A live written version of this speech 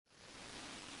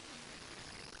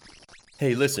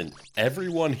Hey, listen,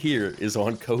 everyone here is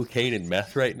on cocaine and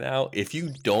meth right now. If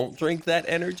you don't drink that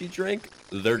energy drink,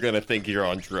 they're going to think you're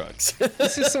on drugs.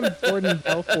 This is some Gordon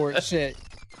Belfort shit.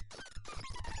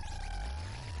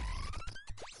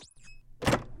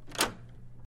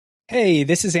 Hey,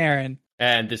 this is Aaron.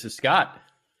 And this is Scott.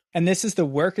 And this is the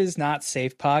Work is Not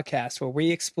Safe podcast, where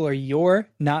we explore your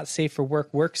not safe for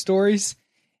work stories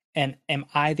and am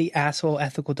I the asshole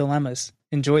ethical dilemmas.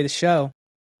 Enjoy the show.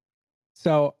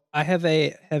 So I have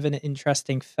an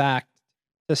interesting fact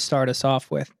to start us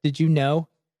off with. Did you know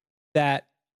that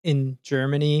in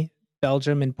Germany,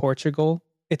 Belgium, and Portugal,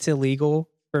 it's illegal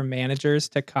for managers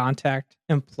to contact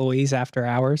employees after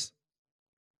hours?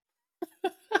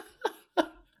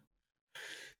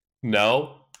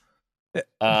 No.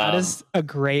 That is a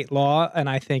great law, and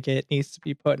I think it needs to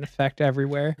be put in effect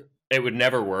everywhere. It would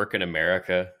never work in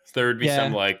America. There would be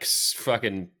some like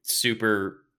fucking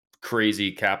super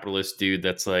crazy capitalist dude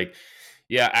that's like,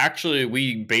 yeah, actually,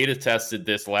 we beta tested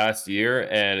this last year,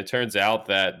 and it turns out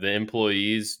that the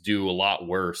employees do a lot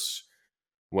worse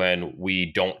when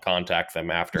we don't contact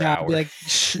them after hours. Like,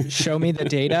 show me the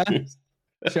data.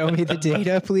 Show me the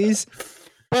data, please.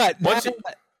 But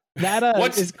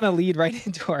that is going to lead right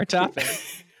into our topic.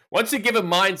 Once you give them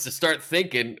minds to start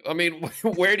thinking, I mean,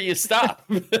 where do you stop?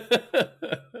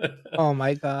 Oh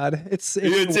my God. It's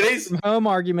today's home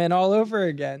argument all over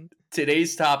again.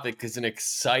 Today's topic is an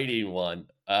exciting one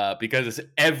because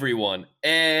every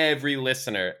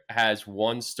listener has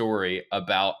one story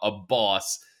about a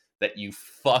boss that you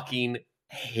fucking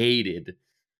hated.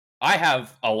 I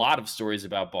have a lot of stories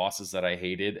about bosses that I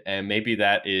hated, and maybe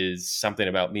that is something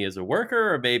about me as a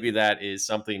worker, or maybe that is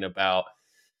something about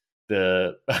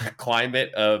the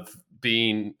climate of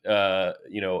being, a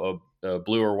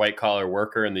blue or white collar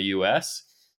worker in the U.S.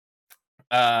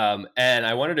 And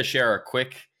I wanted to share a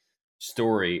quick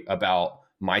story about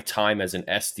my time as an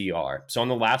SDR. So on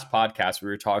the last podcast, we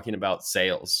were talking about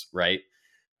sales, right?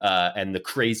 And the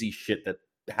crazy shit that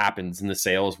happens in the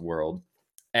sales world.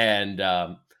 And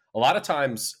a lot of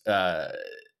times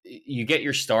you get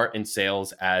your start in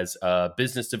sales as a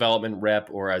business development rep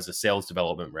or as a sales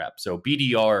development rep. So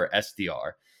BDR or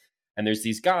SDR. And there's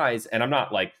these guys, and I'm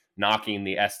not like knocking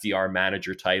the SDR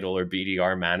manager title or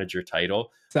BDR manager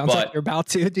title. Sounds like you're about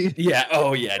to, dude. Yeah.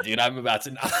 Oh yeah, dude. I'm about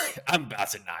to knock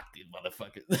these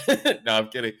motherfuckers. No, I'm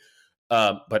kidding.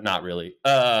 But not really.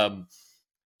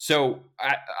 So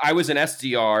I was an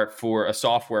SDR for a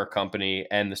software company,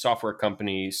 and the software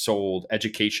company sold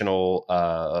educational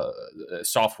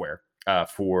software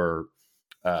for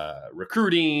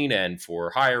recruiting and for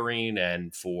hiring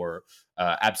and for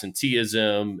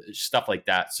absenteeism, stuff like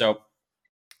that. So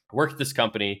I worked at this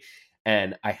company,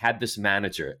 and I had this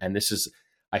manager, and this is,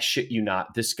 I shit you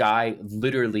not, this guy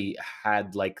literally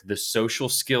had like the social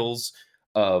skills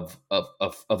of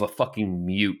a fucking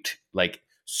mute, like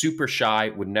super shy,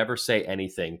 would never say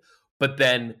anything. But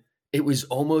then it was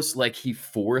almost like he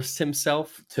forced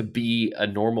himself to be a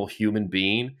normal human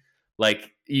being.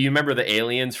 Like, you remember the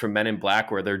aliens from Men in Black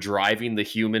where they're driving the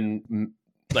human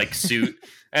like suit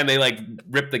and they like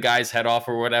rip the guy's head off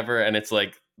or whatever, and it's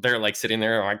like they're like sitting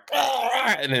there like,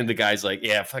 and then the guy's like,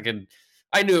 yeah, fucking,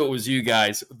 I knew it was you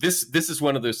guys. This is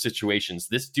one of those situations.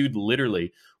 This dude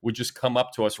literally would just come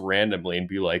up to us randomly and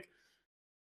be like,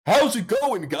 how's it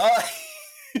going,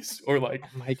 guys? Or like,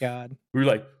 oh my God, we were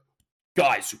like,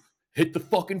 guys, hit the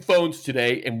fucking phones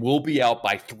today and we'll be out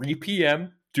by 3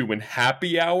 p.m. doing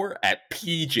happy hour at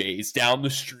PJ's down the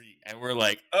street. And we're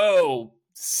like, oh,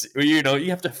 you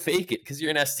have to fake it because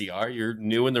you're an SDR. You're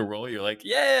new in the role. You're like,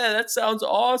 yeah, that sounds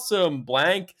awesome,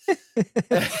 blank.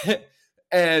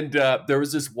 And there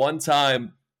was this one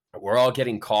time we're all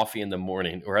getting coffee in the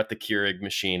morning. We're at the Keurig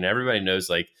machine. Everybody knows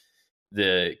like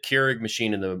the Keurig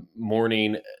machine in the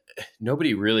morning,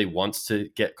 nobody really wants to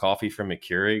get coffee from a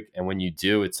Keurig. And when you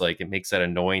do, it's like, it makes that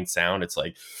annoying sound. It's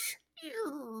like,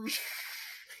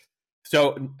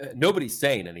 so nobody's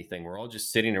saying anything. We're all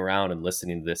just sitting around and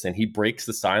listening to this. And he breaks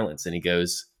the silence and he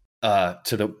goes, by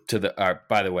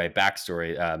the way,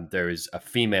 backstory, there is a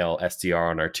female SDR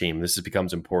on our team. This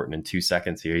becomes important in 2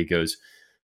 seconds here. He goes,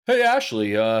 hey,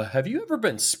 Ashley, have you ever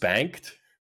been spanked?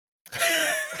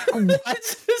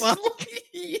 What?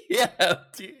 Yeah,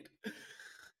 dude.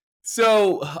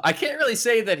 So I can't really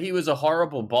say that he was a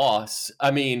horrible boss.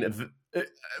 I mean,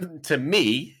 to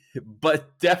me,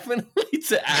 but definitely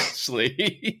to Ashley.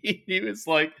 He was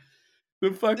like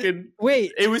the fucking...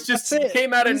 Wait, it was just, it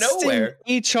came out of nowhere.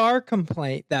 HR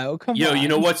complaint, though. Come on. You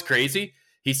know what's crazy?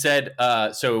 He said,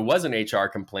 so it was an HR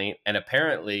complaint, and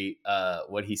apparently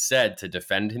what he said to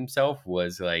defend himself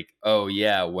was like, oh,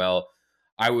 yeah, well,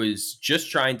 I was just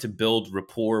trying to build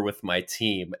rapport with my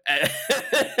team.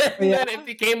 And Yeah. then it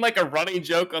became like a running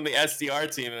joke on the SDR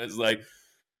team. And it's like,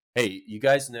 hey, you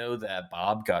guys know that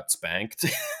Bob got spanked?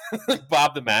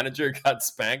 Bob, the manager, got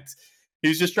spanked. He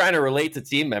was just trying to relate to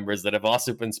team members that have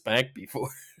also been spanked before.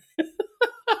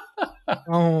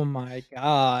 Oh my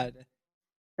God.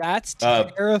 That's Uh,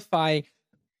 terrifying.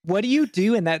 What do you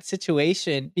do in that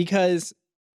situation? Because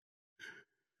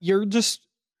you're just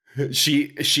she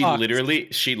fucked.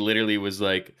 literally was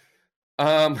like,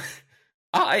 um,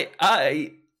 I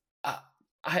I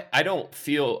I don't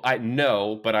feel I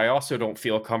know, but I also don't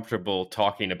feel comfortable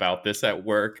talking about this at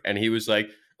work. And he was like,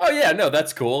 oh yeah, no,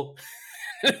 that's cool.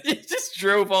 He just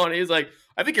drove on. He was like,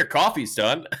 I think your coffee's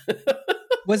done.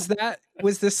 Was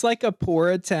this like a poor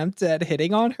attempt at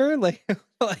hitting on her? Like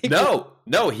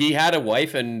No, he had a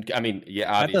wife, and I mean,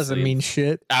 yeah, that doesn't obviously. mean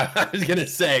shit. I was gonna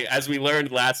say, as we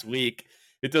learned last week,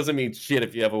 it doesn't mean shit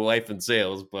if you have a wife in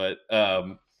sales, but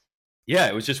yeah,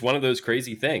 it was just one of those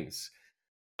crazy things.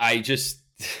 I just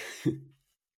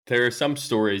there are some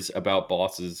stories about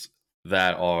bosses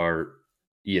that are,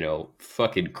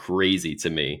 fucking crazy to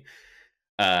me.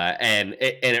 And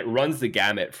it runs the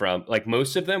gamut from, like,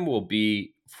 most of them will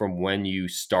be from when you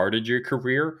started your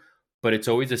career, but it's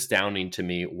always astounding to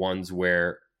me ones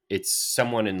where it's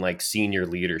someone in like senior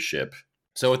leadership.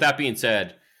 So with that being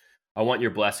said, I want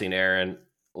your blessing, Aaron.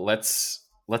 Let's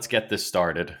get this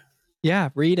started. Yeah,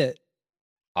 read it.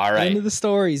 All Get right, into the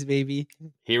stories, baby.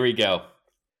 here we go.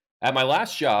 At my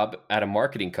last job at a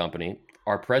marketing company,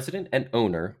 our president and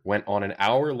owner went on an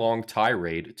hour-long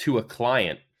tirade to a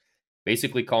client,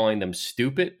 basically calling them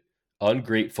stupid,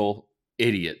 ungrateful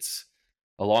idiots,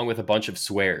 along with a bunch of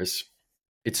swears.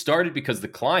 It started because the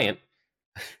client,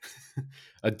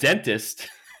 a dentist,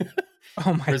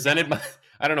 Oh my presented my.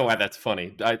 I don't know why that's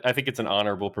funny. I think it's an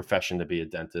honorable profession to be a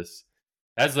dentist.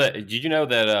 Did you know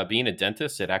that being a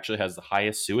dentist, it actually has the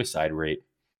highest suicide rate?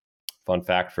 Fun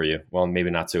fact for you. Well,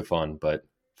 maybe not so fun, but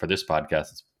for this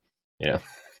podcast, it's, you know,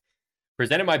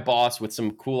 presented my boss with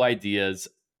some cool ideas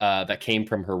that came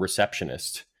from her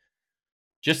receptionist.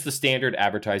 Just the standard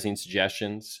advertising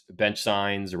suggestions, bench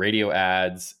signs, radio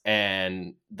ads,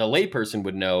 and the layperson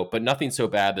would know, but nothing so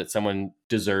bad that someone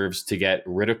deserves to get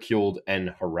ridiculed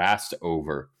and harassed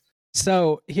over.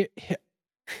 So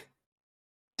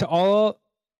to all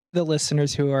the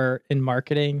listeners who are in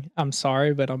marketing, I'm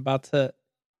sorry, but I'm about to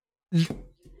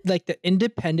like the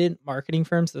independent marketing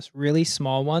firms, those really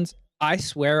small ones. I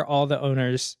swear, all the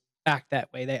owners act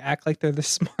that way. They act like they're the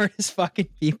smartest fucking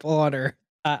people on earth.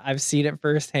 I've seen it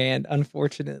firsthand,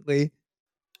 unfortunately.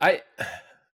 I,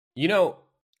 you know,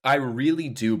 I really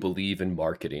do believe in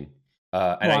marketing.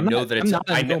 And Well, I know that I'm it's, not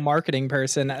I a know, no marketing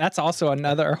person. That's also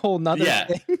a whole nother yeah,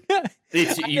 thing. I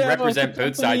you have a represent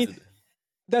both sides. company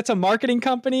that's a marketing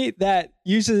company that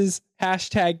uses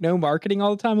hashtag no marketing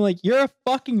all the time. I'm like, you're a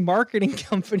fucking marketing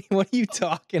company. What are you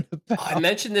talking I about?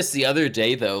 mentioned this the other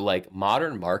day, though. Like,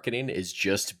 modern marketing is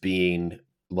just being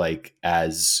like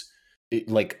as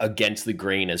like against the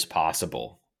grain as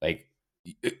possible. Like,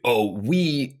 oh,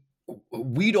 we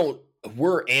don't,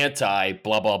 we're anti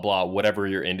blah blah blah, whatever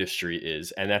your industry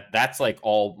is, and that's like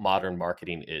all modern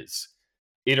marketing is.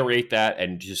 Iterate that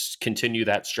and just continue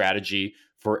that strategy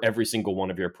for every single one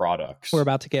of your We're products.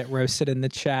 about to get roasted in the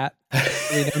chat.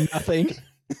 We know nothing.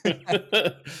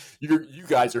 You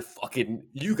guys are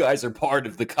part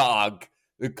of the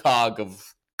cog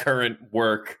of current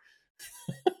work.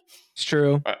 It's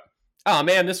true. Oh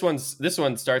man, this one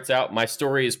starts out. My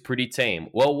story is pretty tame.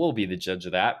 Well, we'll be the judge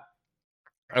of that.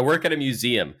 I work at a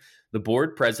museum. The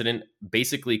board president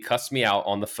basically cussed me out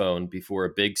on the phone before a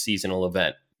big seasonal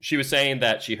event. She was saying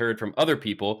that she heard from other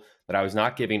people that I was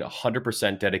not giving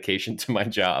 100% dedication to my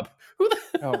job.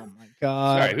 Oh my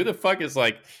Sorry, god. who the fuck is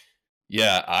like,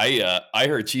 yeah, I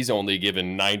heard she's only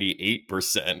given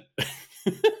 98%.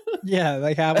 Yeah,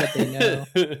 like how would they know?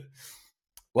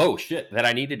 Whoa, shit, that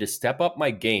I needed to step up my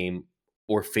game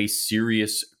or face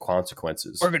serious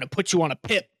consequences. We're gonna put you on a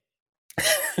pip.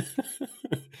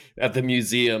 At the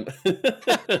museum.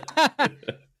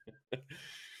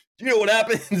 You know what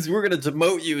happens? We're going to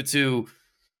demote you to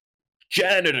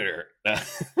janitor.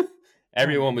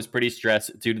 Everyone was pretty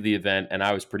stressed due to the event, and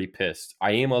I was pretty pissed.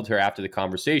 I emailed her after the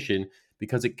conversation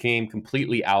because it came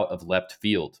completely out of left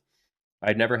field.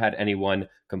 I'd never had anyone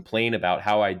complain about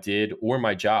how I did or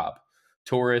my job.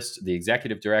 Tourists, the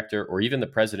executive director, or even the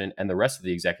president and the rest of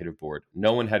the executive board.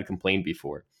 No one had complained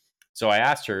before. So I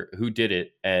asked her who did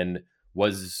it and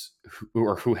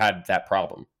who had that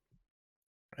problem.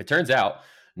 It turns out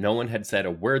no one had said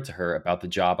a word to her about the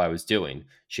job I was doing.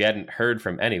 She hadn't heard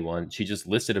from anyone. She just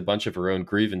listed a bunch of her own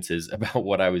grievances about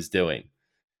what I was doing.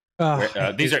 Oh, Where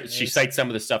I these hate are she those. cites some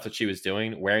of the stuff that she was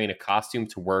doing, wearing a costume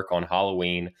to work on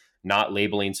Halloween, not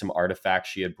labeling some artifact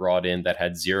she had brought in that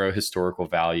had zero historical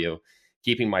value,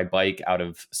 keeping my bike out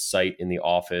of sight in the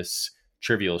office,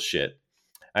 trivial shit.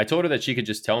 I told her that she could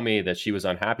just tell me that she was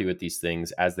unhappy with these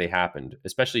things as they happened,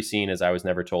 especially seeing as I was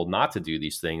never told not to do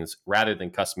these things, rather than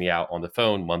cuss me out on the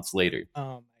phone months later.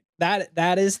 Oh my,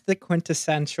 that is the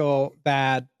quintessential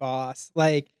bad boss.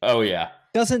 Like, Oh yeah.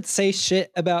 doesn't say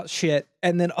shit about shit,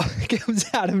 and then it comes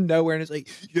out of nowhere and it's like,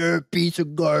 you're a piece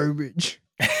of garbage.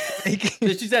 So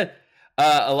she said,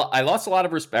 I lost a lot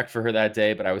of respect for her that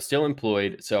day, but I was still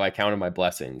employed, so I counted my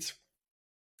blessings.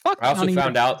 Fuck I also counting your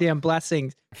found out. goddamn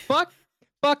blessings. Fuck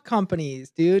companies,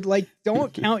 dude. Like,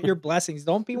 don't count your blessings.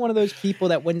 Don't be one of those people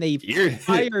that when they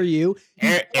hire you, you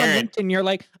go on Aaron, LinkedIn, you're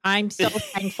like, I'm so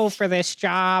thankful for this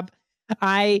job.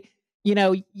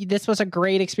 This was a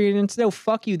great experience. No,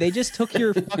 fuck you. They just took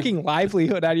your fucking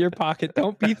livelihood out of your pocket.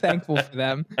 Don't be thankful for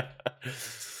them.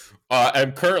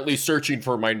 I'm currently searching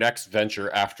for my next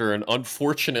venture after an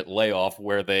unfortunate layoff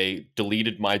where they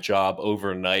deleted my job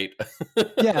overnight.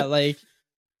 Yeah, like,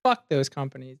 fuck those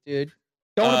companies, dude.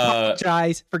 Don't uh,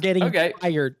 apologize for getting okay.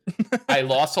 fired. I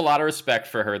lost a lot of respect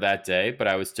for her that day, but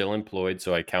I was still employed,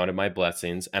 so I counted my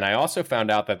blessings. And I also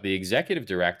found out that the executive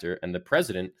director and the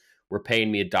president were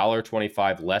paying me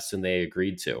 $1.25 less than they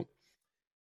agreed to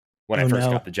when I Oh first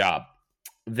no. got the job.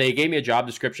 They gave me a job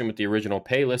description with the original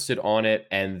pay listed on it,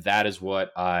 and that is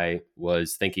what I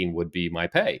was thinking would be my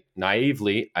pay.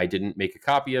 Naively, I didn't make a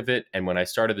copy of it, and when I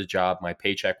started the job, my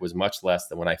paycheck was much less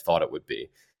than what I thought it would be.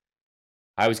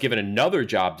 I was given another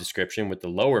job description with the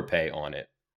lower pay on it.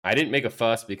 I didn't make a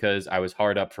fuss because I was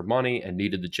hard up for money and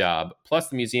needed the job. Plus,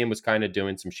 the museum was kind of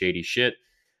doing some shady shit.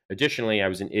 Additionally, I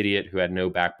was an idiot who had no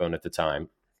backbone at the time.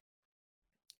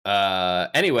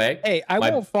 Anyway, Hey, I my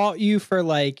won't fault you for,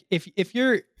 like, if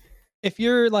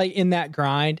you're like in that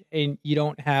grind and you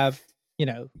don't have,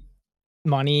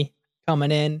 money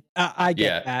coming in. I get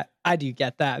yeah, that. I do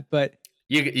get that, but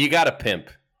you got to pimp,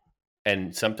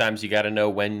 and sometimes you got to know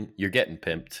when you're getting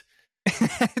pimped.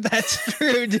 that's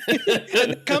true, dude.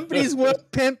 And the companies will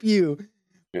pimp you.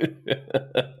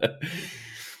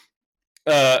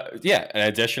 Yeah, and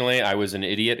additionally, I was an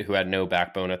idiot who had no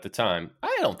backbone at the time.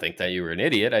 I don't think that you were an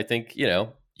idiot. I think you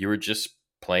were just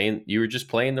playing. You were just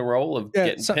playing the role of Yeah,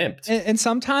 getting so pimped. and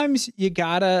sometimes you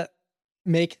gotta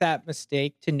make that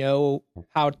mistake to know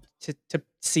how to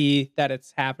see that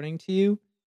it's happening to you.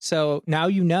 So now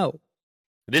you know.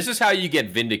 This is how you get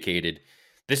vindicated.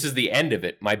 This is the end of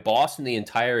it. My boss and the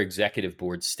entire executive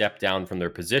board stepped down from their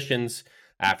positions.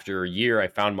 After a year, I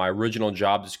found my original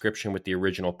job description with the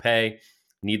original pay.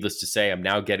 Needless to say, I'm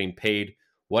now getting paid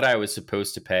what I was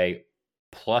supposed to pay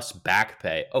plus back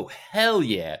pay. Oh, hell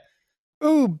yeah.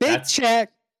 Ooh, big That's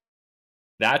check.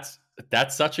 that's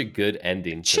that's such a good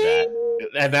ending to that. Ching.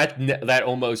 And that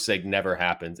almost like never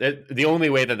happens. The only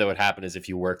way that would happen is if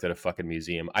you worked at a fucking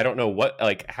museum. I don't know what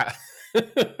like how,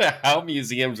 how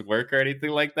museums work or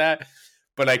anything like that,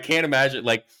 but I can't imagine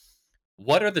like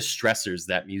what are the stressors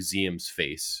that museums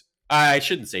face. I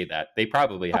shouldn't say that. They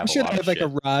probably I'm have a sure they lot of have like shit.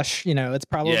 a rush, it's Yeah,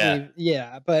 probably,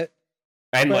 yeah, but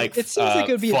and like it seems like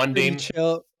it would be a funding.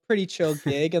 pretty chill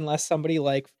gig unless somebody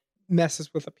like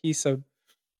messes with a piece of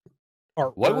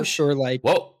What artwork was or like,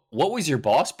 what was your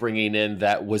boss bringing in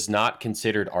that was not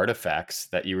considered artifacts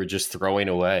that you were just throwing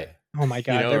away? oh my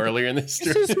god, Earlier in the this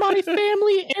story. is my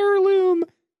family heirloom.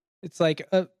 It's like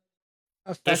a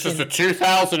This is the fucking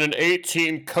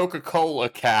 2018 Coca-Cola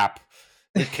cap.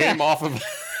 It came off of.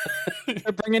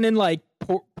 they're bringing in like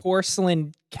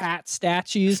porcelain cat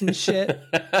statues and shit.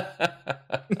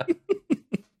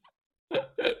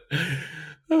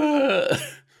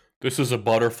 This is a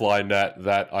butterfly net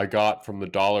that I got from the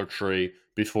Dollar Tree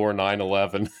before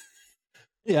 9/11.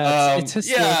 Yeah, it's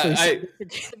historically Yeah,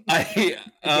 significant. I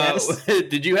I guess.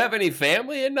 did you have any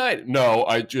family at night? No,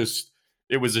 it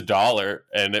was $1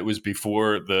 and it was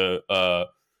before the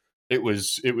it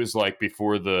was like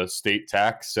before the state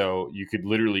tax, so you could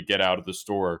literally get out of the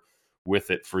store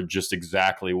with it for just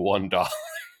exactly $1.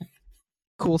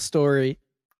 Cool story.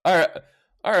 All right.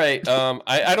 All right.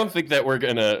 I don't think that we're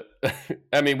gonna.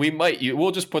 I mean,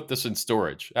 we'll just put this in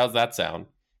storage. How's that sound?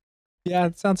 Yeah,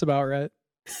 it sounds about right.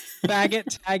 Bag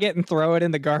it, tag it, and throw it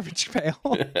in the garbage pail.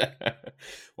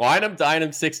 Wine them, dine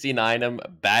them, 69 them,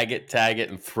 bag it, tag it,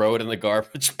 and throw it in the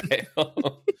garbage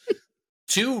pail.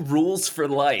 2 rules for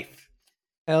life.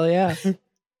 Hell yeah.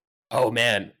 Oh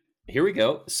man, here we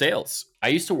go. Sales. I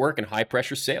used to work in high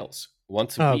pressure sales.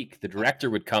 Once a Oh, week, the director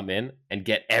would come in and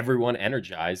get everyone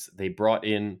energized. They brought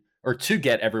in, or to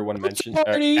get everyone it's mentioned, a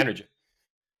party. energy.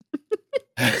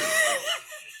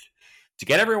 To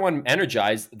get everyone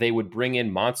energized, they would bring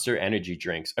in Monster energy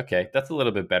drinks. Okay, that's a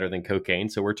little bit better than cocaine.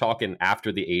 So we're talking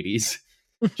after the 80s.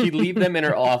 She'd leave them in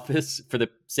her office for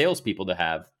the salespeople to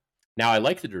have. Now, I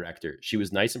like the director. She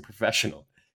was nice and professional.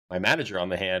 My manager, on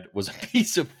the hand, was a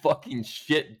piece of fucking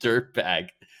shit dirtbag.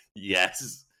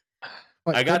 Yes.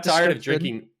 I got tired of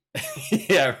drinking.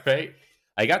 Yeah, right.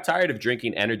 I got tired of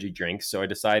drinking energy drinks, so I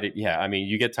decided,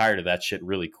 you get tired of that shit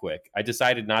really quick. I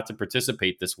decided not to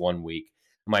participate this one week.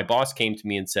 My boss came to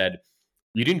me and said,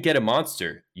 "You didn't get a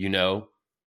Monster,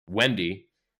 Wendy,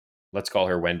 let's call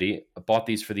her Wendy, bought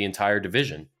these for the entire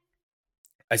division."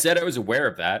 I said I was aware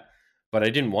of that, but I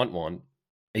didn't want one.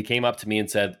 He came up to me and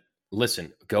said,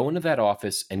 "Listen, go into that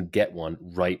office and get one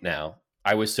right now."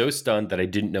 I was so stunned that I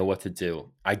didn't know what to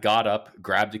do. I got up,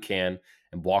 grabbed a can,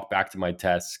 and walked back to my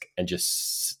desk and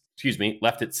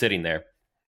left it sitting there.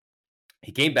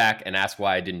 He came back and asked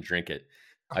why I didn't drink it.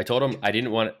 I told him I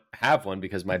didn't want to have one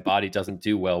because my body doesn't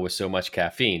do well with so much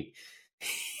caffeine.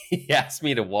 He asked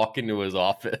me to walk into his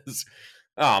office.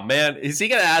 Oh, man. Is he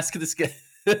going to ask this guy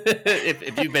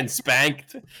if you've been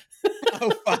spanked?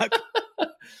 Oh, fuck.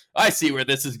 I see where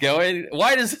this is going.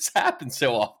 Why does this happen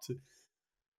so often?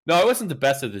 No, I wasn't the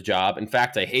best at the job. In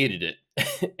fact, I hated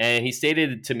it. And he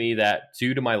stated to me that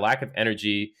due to my lack of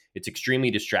energy, it's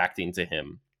extremely distracting to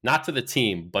him. Not to the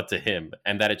team, but to him.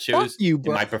 And that it shows you,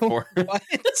 in my performance. What?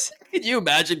 Can you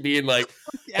imagine being like,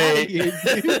 hey,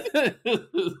 here,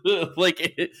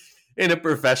 like in a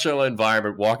professional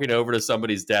environment, walking over to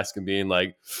somebody's desk and being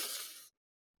like,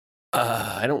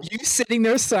 I don't. You sitting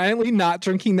there silently not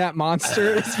drinking that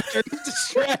Monster is very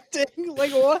distracting.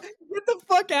 Like, what? Get the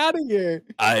fuck out of here.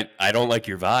 I don't like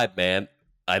your vibe, man.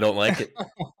 I don't like it.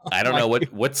 I don't know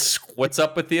what's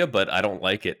up with you, but I don't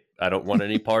like it. I don't want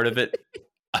any part of it.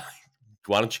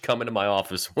 Why don't you come into my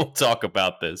office? We'll talk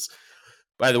about this.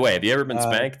 By the way, have you ever been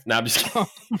spanked? No, I'm just kidding.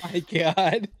 Oh my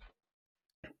God.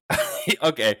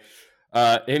 Okay.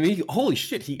 And holy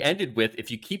shit, he ended with,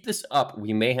 "If you keep this up,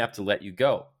 we may have to let you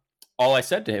go." All I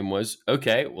said to him was,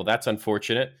 "Okay, well, that's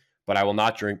unfortunate, but I will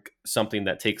not drink something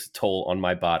that takes a toll on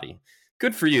my body."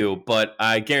 Good for you, but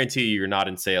I guarantee you're not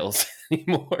in sales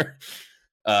anymore.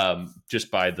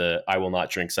 Just by I will not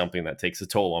drink something that takes a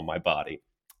toll on my body.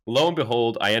 Lo and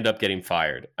behold, I end up getting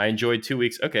fired. I enjoyed 2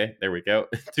 weeks. Okay, there we go.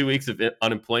 2 weeks of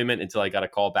unemployment until I got a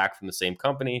call back from the same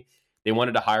company. They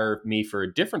wanted to hire me for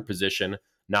a different position,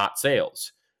 not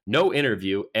sales. No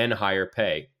interview and higher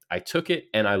pay. I took it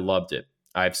and I loved it.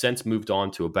 I have since moved on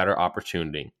to a better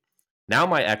opportunity. Now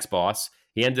my ex-boss,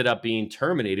 he ended up being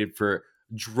terminated for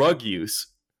drug use.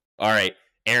 All right,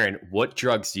 Aaron, what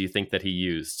drugs do you think that he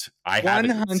used? I have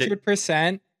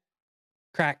 100%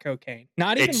 crack cocaine.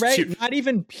 Not even not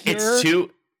even pure.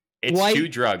 It's white two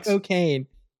drugs. Cocaine.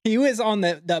 He was on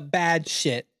the bad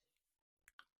shit.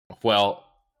 Well,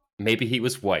 maybe he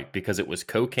was white because it was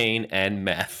cocaine and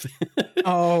meth.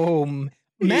 Oh,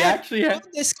 meth. Actually had,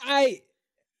 this guy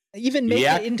even make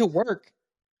it into work.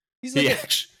 He's like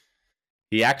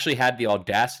he actually had the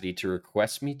audacity to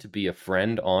request me to be a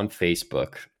friend on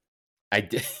Facebook. I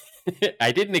did.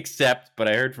 I didn't accept, but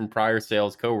I heard from prior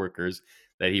sales coworkers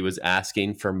that he was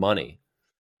asking for money.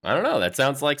 I don't know. That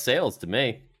sounds like sales to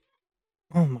me.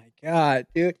 Oh my God,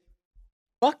 dude.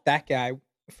 Fuck that guy,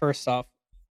 first off.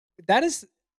 That is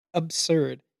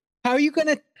absurd. How are you going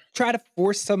to try to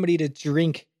force somebody to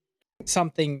drink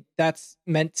something that's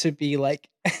meant to be like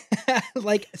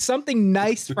like something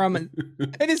nice from it?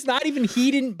 And it's not even, he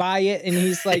didn't buy it and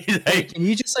he's like, "Hey, can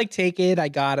you just like take it? I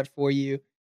got it for you."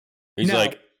 He's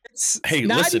like, "Hey,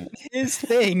 not listen, even his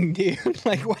thing, dude."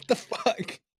 Like, what the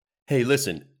fuck? Hey,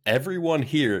 listen, everyone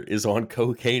here is on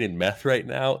cocaine and meth right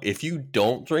now. If you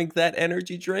don't drink that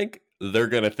energy drink, they're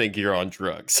going to think you're on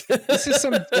drugs. This is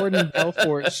some Jordan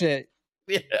Belfort shit.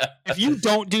 Yeah. If you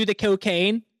don't do the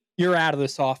cocaine, you're out of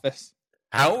this office.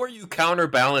 How are you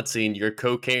counterbalancing your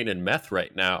cocaine and meth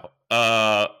right now?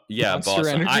 Yeah,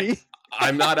 Monster boss.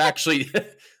 I'm not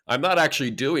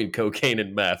actually doing cocaine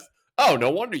and meth. Oh,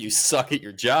 no wonder you suck at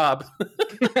your job.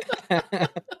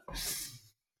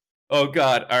 Oh,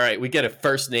 God. All right. We get a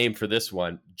first name for this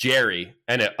one. Jerry.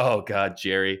 Oh, God,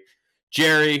 Jerry.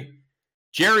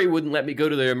 Jerry wouldn't let me go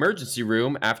to the emergency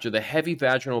room after the heavy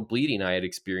vaginal bleeding I had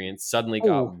experienced suddenly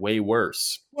got way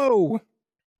worse. Whoa.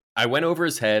 I went over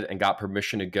his head and got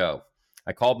permission to go.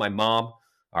 I called my mom.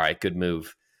 All right, good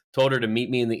move. Told her to meet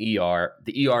me in the ER.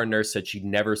 The ER nurse said she'd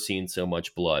never seen so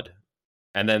much blood.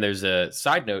 And then there's a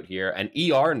side note here. An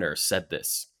ER nurse said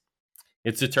this.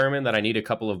 It's determined that I need a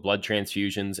couple of blood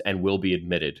transfusions and will be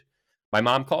admitted. My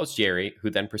mom calls Jerry, who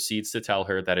then proceeds to tell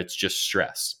her that it's just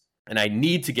stress, and I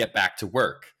need to get back to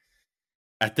work.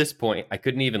 At this point, I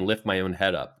couldn't even lift my own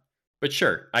head up. but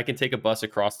sure, I can take a bus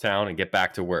across town and get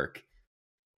back to work.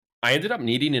 I ended up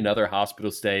needing another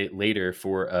hospital stay later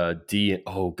for a D.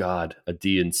 Oh God, a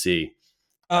D and C.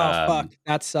 Oh fuck,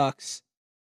 that sucks.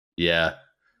 Yeah.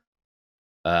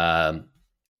 Um,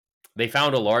 they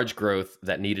found a large growth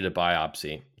that needed a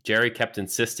biopsy. Jerry kept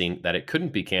insisting that it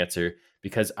couldn't be cancer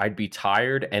because I'd be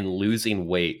tired and losing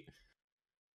weight.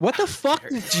 What the fuck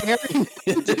Jerry. does Jerry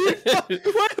do?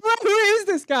 Who is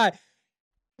this guy?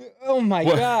 Oh my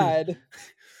What? god.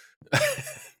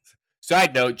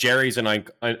 Side note: Jerry's an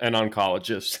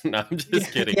oncologist. No, I'm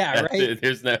just kidding. Yeah, right.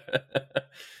 There's no.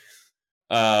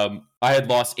 I had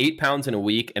lost 8 pounds in a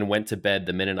week and went to bed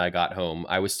the minute I got home.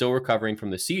 I was still recovering from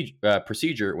the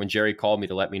procedure when Jerry called me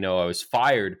to let me know I was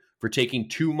fired for taking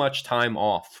too much time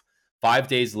off. 5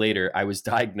 days later, I was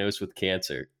diagnosed with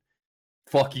cancer.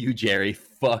 Fuck you, Jerry.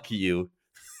 Fuck you.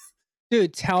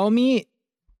 Dude, tell me,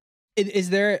 is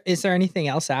there anything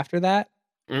else after that?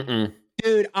 Mm-mm.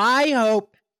 Dude, I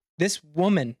hope this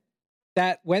woman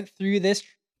that went through this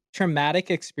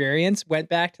traumatic experience went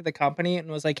back to the company and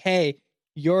was like, hey,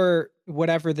 your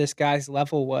whatever this guy's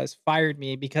level was fired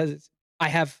me because I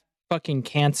have fucking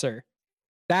cancer.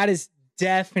 That is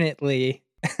definitely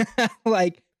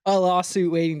like a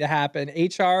lawsuit waiting to happen.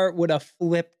 HR would have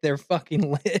flipped their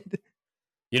fucking lid.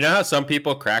 You know how some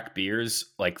people crack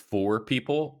beers like for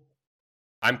people?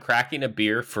 I'm cracking a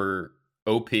beer for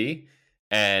OP,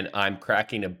 and I'm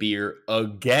cracking a beer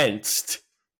against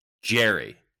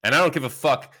Jerry. And I don't give a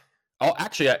fuck. Oh,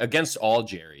 actually, against all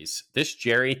Jerrys. This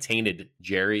Jerry tainted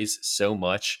Jerry's so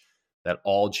much that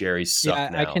all Jerrys suck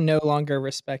Yeah, I now. can no longer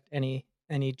respect any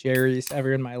Jerry's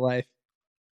ever in my life.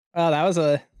 Oh, that was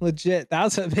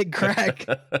a big crack.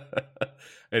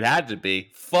 It had to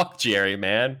be. Fuck Jerry,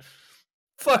 man.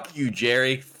 Fuck you,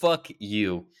 Jerry. Fuck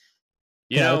you.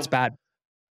 You Yeah, it's know, bad.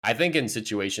 I think in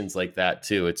situations like that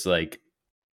too, it's like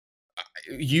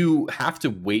you have to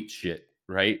weight shit,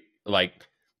 right? Like,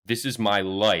 this is my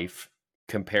life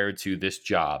compared to this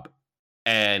job.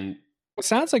 And It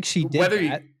sounds like she did whether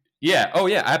that. you, yeah, oh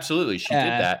yeah, absolutely. She did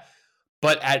Yeah. that.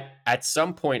 But at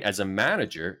some point as a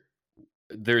manager,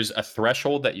 there's a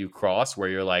threshold that you cross where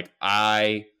you're like,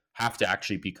 I have to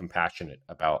actually be compassionate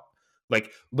about,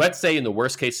 like, let's say in the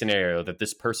worst case scenario that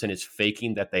this person is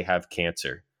faking that they have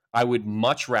cancer. I would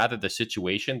much rather the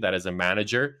situation that as a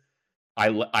manager,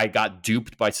 I got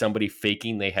duped by somebody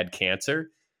faking they had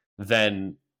cancer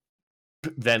than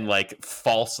like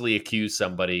falsely accuse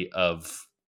somebody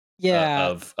Yeah.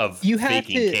 of You have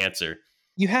faking to cancer.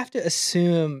 you have to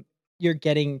assume you're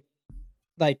getting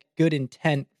like good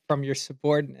intent from your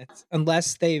subordinates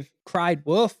unless they've cried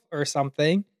wolf or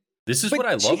something. This is But what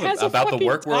I she love has a about the fucking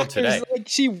work world doctor's today. like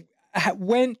she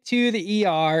went to the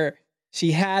ER.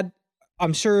 She had,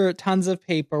 I'm sure, tons of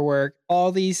paperwork,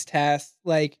 all these tests.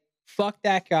 Like, fuck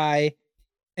that guy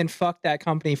and fuck that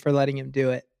company for letting him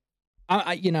do it.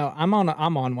 I'm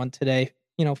on one today.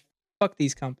 Fuck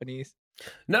these companies.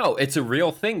 No, it's a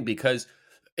real thing because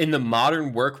in the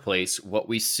modern workplace, what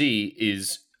we see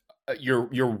is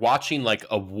you're watching like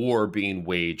a war being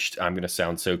waged. I'm going to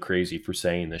sound so crazy for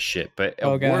saying this shit, but a Oh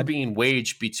war god. being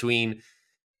waged between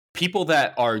people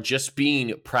that are just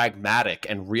being pragmatic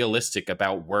and realistic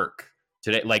about work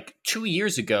today. Like 2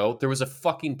 years ago, there was a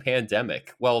fucking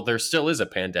pandemic. Well, there still is a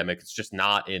pandemic. It's just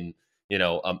not in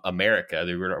America.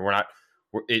 We're not.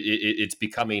 It's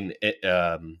becoming.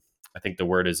 I think the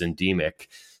word is endemic,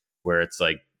 where it's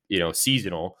like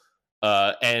seasonal.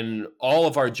 And all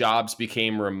of our jobs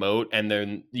became remote, and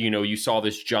then you saw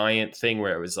this giant thing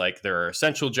where it was like there are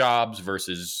essential jobs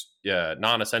versus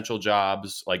non-essential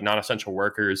jobs, like non-essential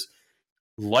workers.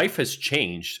 Life has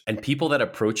changed, and people that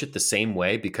approach it the same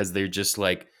way because they're just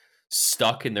like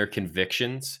stuck in their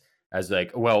convictions as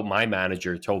like, well, my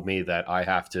manager told me that I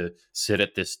have to sit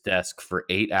at this desk for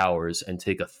 8 hours and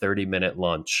take a 30-minute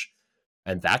lunch,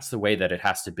 and that's the way that it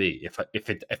has to be.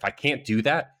 If I can't do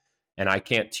that and I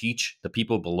can't teach the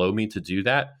people below me to do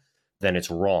that, then it's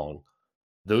wrong.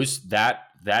 That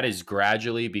is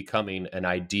gradually becoming an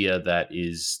idea that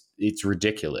it's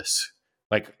ridiculous.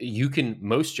 Like,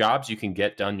 most jobs you can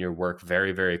get done your work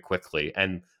very, very quickly,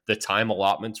 and the time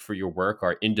allotments for your work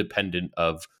are independent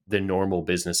of the normal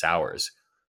business hours.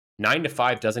 9 to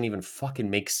 5 doesn't even fucking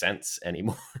make sense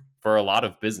anymore for a lot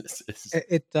of businesses.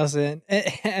 It doesn't.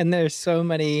 And there's so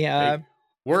many Like,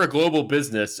 we're a global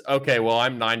business. Okay, well,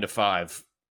 I'm 9 to 5.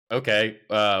 Okay,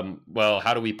 well,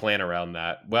 how do we plan around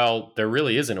that? Well, there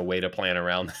really isn't a way to plan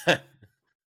around that.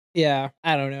 yeah,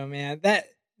 I don't know, man. That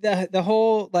the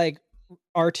whole like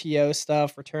RTO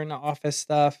stuff, return to office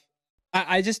stuff.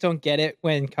 I just don't get it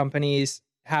when companies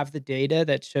have the data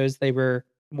that shows they were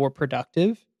more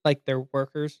productive. like their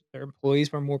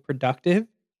employees were more productive.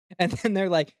 And then they're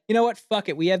like, you know what? Fuck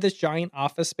it. We have this giant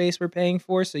office space we're paying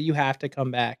for, so you have to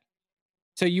come back.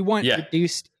 So you want Yeah.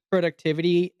 reduced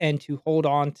productivity and to hold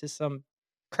on to some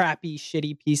crappy,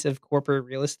 shitty piece of corporate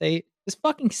real estate, just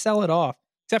fucking sell it off.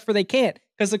 Except for they can't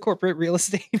because the corporate real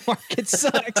estate market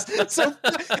sucks. So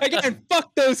again,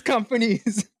 fuck those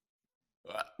companies.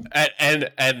 And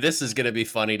this is going to be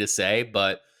funny to say,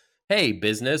 but hey,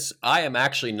 business, I am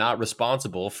actually not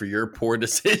responsible for your poor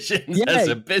decisions as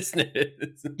a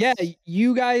business. Yeah,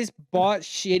 you guys bought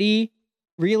shitty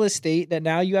real estate that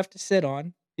now you have to sit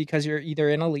on because you're either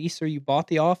in a lease or you bought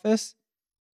the office.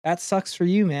 That sucks for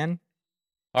you, man.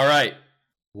 All right.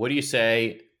 What do you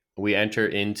say we enter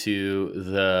into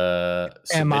the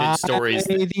submitted stories?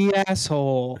 The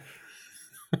asshole?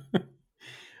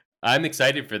 I'm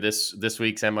excited for this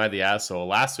week's Am I the Asshole?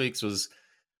 Last week's was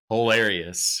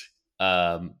hilarious.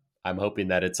 I'm hoping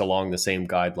that it's along the same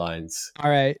guidelines. All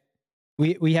right.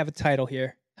 We have a title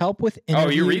here. Help with interview. Oh,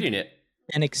 you're reading it.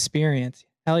 And experience.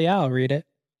 Hell yeah, I'll read it.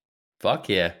 Fuck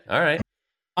yeah. All right.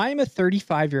 I'm a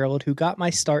 35-year-old who got my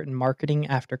start in marketing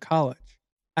after college.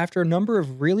 After a number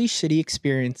of really shitty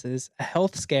experiences, a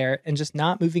health scare, and just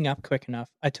not moving up quick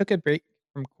enough, I took a break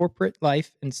from corporate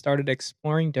life and started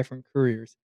exploring different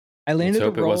careers. I landed Let's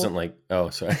hope a role. It wasn't like, oh,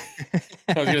 sorry.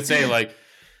 I was going to say, like,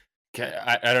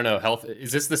 I don't know, health.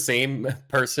 Is this the same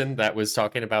person that was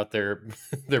talking about their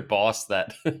boss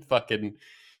that fucking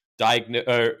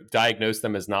diagnosed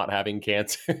them as not having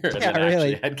cancer and then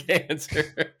really actually had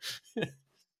cancer?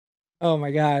 Oh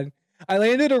my God. I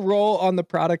landed a role on the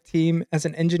product team as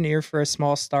an engineer for a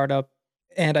small startup,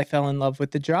 and I fell in love with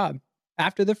the job.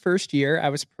 After the first year, I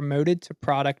was promoted to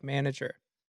product manager.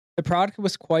 The product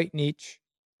was quite niche,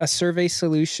 a survey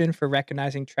solution for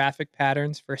recognizing traffic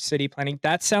patterns for city planning.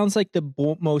 That sounds like the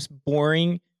most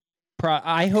boring.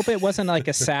 I hope it wasn't like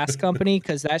a SaaS company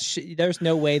because there's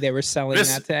no way they were selling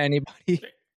that to anybody.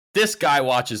 This guy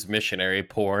watches missionary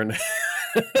porn.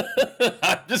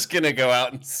 I'm just going to go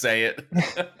out and say it.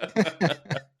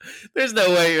 There's no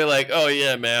way you're like, oh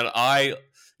yeah, man, I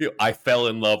fell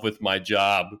in love with my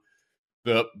job.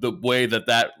 The way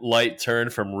that light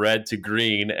turned from red to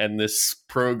green and this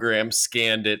program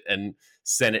scanned it and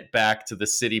sent it back to the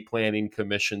city planning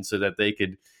commission so that they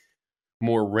could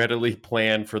more readily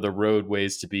plan for the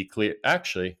roadways to be clear.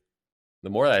 Actually, the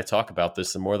more that I talk about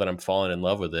this, the more that I'm falling in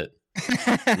love with it.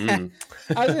 I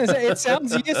was gonna say it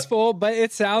sounds useful, but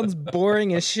it sounds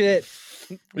boring as shit.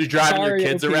 You're driving your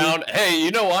kids around. Hey,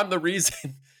 I'm the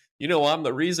reason. I'm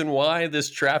the reason why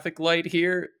this traffic light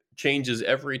here changes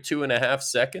every 2.5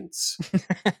 seconds.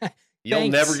 You'll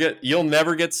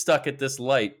never get stuck at this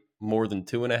light more than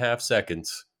 2.5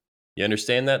 seconds. You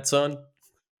understand that, son?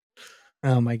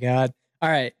 Oh my God. All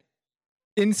right.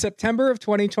 In September of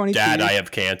 2022, Dad, I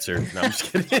have cancer. No, I'm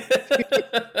just kidding.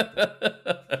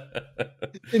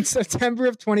 In September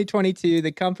of 2022,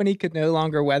 the company could no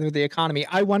longer weather the economy.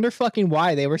 I wonder fucking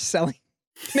why they were selling.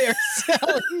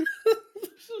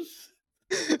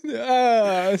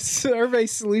 Survey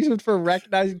solution for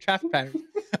recognizing traffic patterns.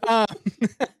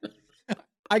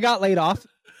 I got laid off.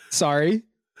 Sorry.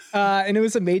 And it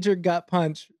was a major gut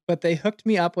punch, but they hooked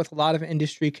me up with a lot of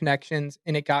industry connections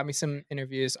and it got me some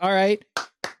interviews. All right.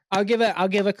 I'll give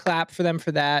a clap for them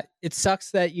for that. It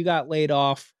sucks that you got laid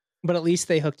off, but at least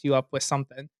they hooked you up with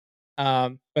something.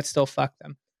 But still fuck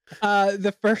them.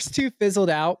 The first two fizzled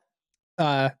out.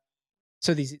 The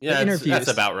interviews. That's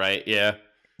about right. Yeah.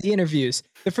 The interviews.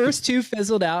 The first two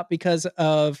fizzled out because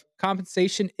of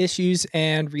compensation issues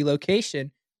and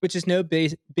relocation, which is no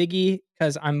biggie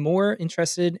because I'm more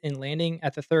interested in landing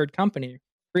at the third company.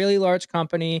 Really large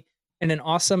company and an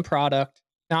awesome product,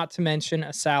 not to mention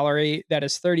a salary that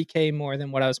is $30K more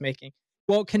than what I was making.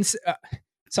 Well,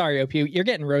 sorry, OP, you're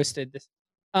getting roasted.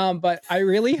 But I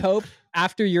really hope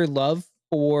after your love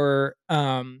for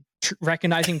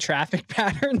recognizing traffic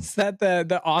patterns that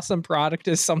the awesome product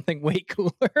is something way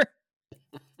cooler.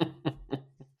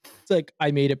 It's like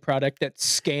I made a product that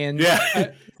scans.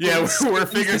 Yeah, we're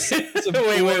figuring.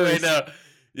 Wait, no.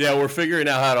 Yeah, we're figuring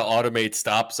out how to automate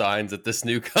stop signs at this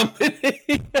new company.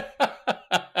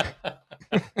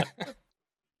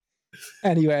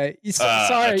 Anyway,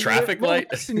 sorry, traffic light.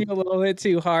 We're you a little bit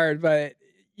too hard, but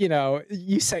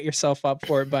you set yourself up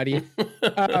for it, buddy.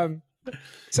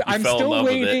 So I'm still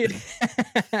waiting.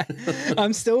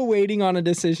 I'm still waiting on a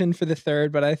decision for the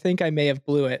third, but I think I may have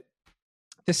blew it.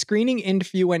 The screening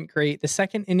interview went great. The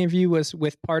second interview was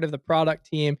with part of the product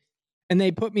team, and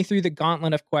they put me through the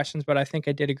gauntlet of questions, but I think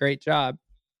I did a great job.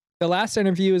 The last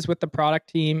interview is with the product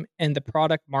team and the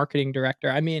product marketing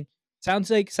director. I mean,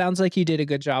 Sounds like you did a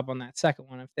good job on that second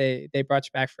one. If they brought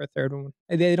you back for a third one,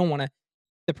 they don't want to.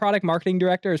 The product marketing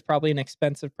director is probably an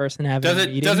expensive person to have in a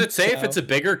meeting. Does it say so. if it's a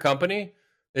bigger company?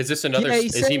 Is this another? Yeah,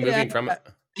 Is he moving from it?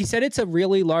 He said it's a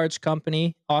really large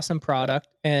company, awesome product,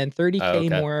 and 30K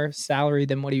okay. more salary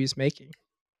than what he was making.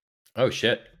 Oh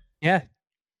shit. Yeah.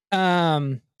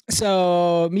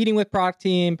 So meeting with product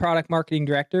team, product marketing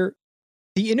director.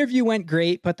 The interview went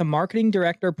great, but the marketing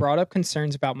director brought up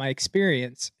concerns about my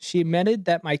experience. She admitted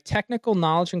that my technical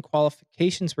knowledge and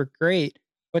qualifications were great,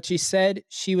 but she said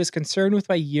she was concerned with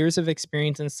my years of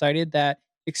experience and cited that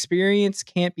experience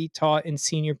can't be taught in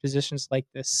senior positions like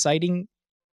this, citing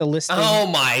the listing. Oh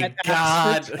my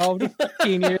god! 12 to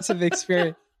 15 years of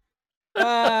experience.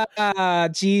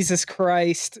 Jesus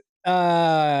Christ!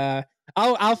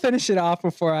 I'll finish it off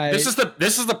before I. This is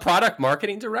the product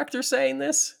marketing director saying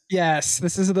this. Yes,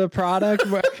 this is the product.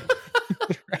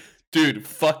 Dude,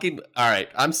 fucking all right.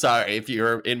 I'm sorry if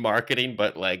you're in marketing,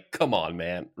 but like, come on,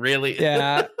 man, really?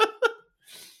 Yeah.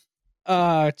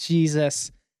 Oh,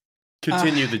 Jesus.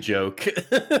 Continue the joke.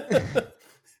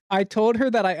 I told her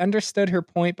that I understood her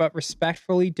point, but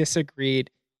respectfully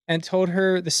disagreed, and told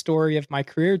her the story of my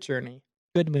career journey.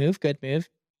 Good move.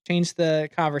 Changed the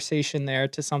conversation there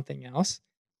to something else.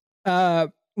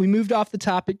 We moved off the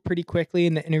topic pretty quickly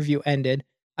and the interview ended.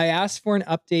 I asked for an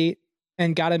update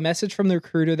and got a message from the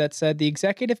recruiter that said the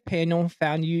executive panel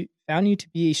found you to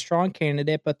be a strong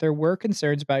candidate, but there were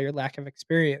concerns about your lack of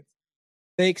experience.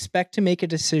 They expect to make a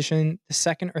decision the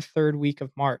second or third week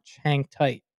of March. Hang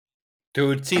tight.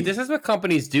 Dude, see, this is what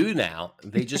companies do now.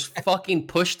 They just fucking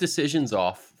push decisions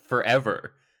off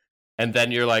forever. And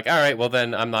then you're like, all right, well,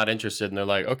 then I'm not interested. And they're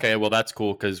like, okay, well, that's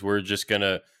cool because we're just going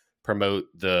to promote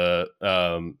the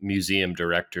museum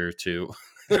director to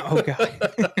Oh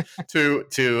god. to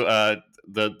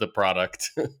the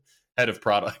product head of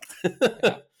product.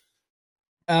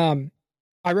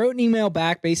 I wrote an email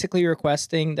back basically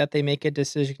requesting that they make a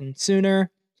decision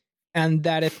sooner, and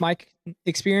that if my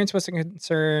experience was a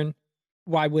concern,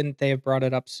 why wouldn't they have brought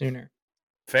it up sooner?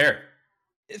 Fair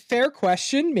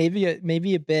question, maybe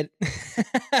a bit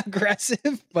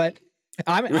aggressive, but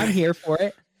I'm here for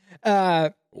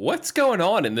it. What's going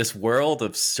on in this world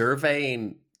of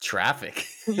surveying traffic?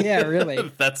 Yeah,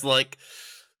 really. That's like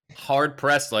hard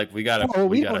pressed. Like we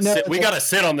gotta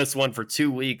sit on this one for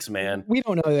 2 weeks, man. We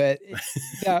don't know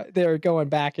that they're going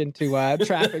back into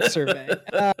traffic survey.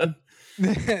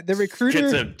 The recruiter,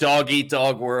 it's a dog eat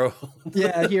dog world.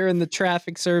 Yeah, here in the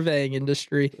traffic surveying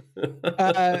industry.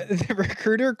 The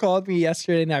recruiter called me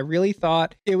yesterday, and I really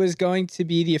thought it was going to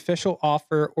be the official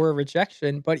offer or a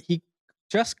rejection, but he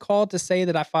just called to say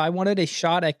that if I wanted a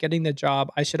shot at getting the job,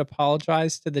 I should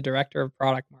apologize to the director of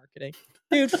product marketing.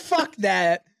 Dude, fuck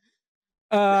that.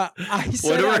 What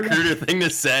a recruiter thing to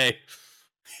say.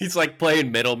 He's like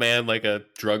playing middleman like a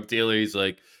drug dealer. He's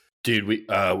like, dude,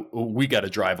 we got to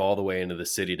drive all the way into the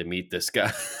city to meet this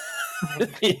guy.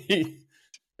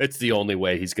 It's the only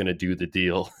way he's going to do the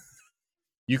deal.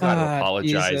 You got to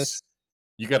apologize. Jesus.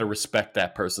 You got to respect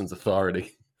that person's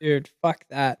authority. Dude, fuck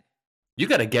that. You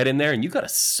got to get in there and you got to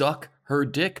suck her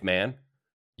dick, man.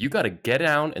 You got to get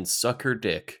down and suck her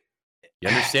dick. You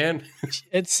understand?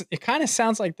 It kind of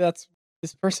sounds like that's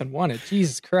this person wanted.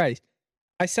 Jesus Christ.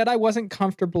 I said I wasn't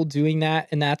comfortable doing that,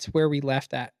 and that's where we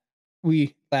left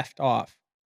off.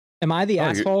 Am I the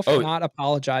asshole for not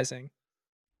apologizing?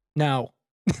 No.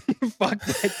 Fuck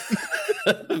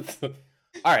that.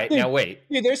 All right, now wait.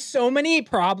 Dude, there's so many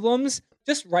problems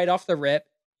just right off the rip.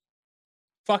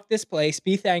 Fuck this place.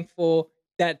 Be thankful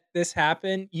that this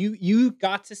happened. You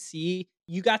got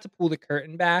to pull the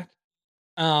curtain back.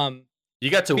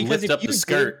 You got to lift up the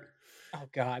skirt. Oh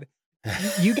God.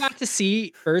 You got to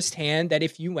see firsthand that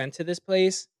if you went to this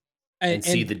place and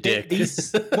see the dick.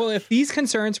 If these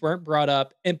concerns weren't brought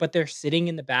up, but they're sitting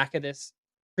in the back of this,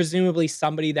 presumably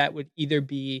somebody that would either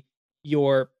be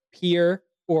your peer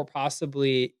or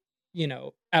possibly,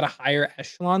 at a higher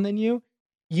echelon than you,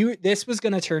 this was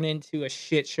going to turn into a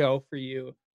shit show for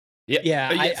you.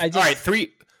 Yeah. I just... All right.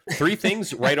 Three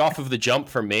things right off of the jump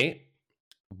for me.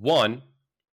 One,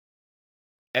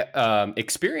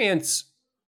 experience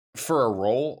for a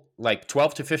role, like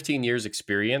 12 to 15 years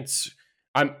experience,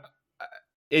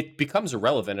 it becomes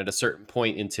irrelevant at a certain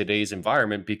point in today's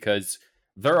environment because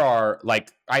there are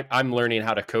I'm learning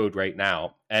how to code right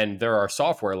now, and there are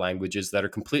software languages that are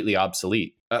completely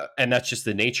obsolete, and that's just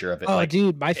the nature of it. Oh,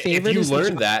 dude, my favorite is the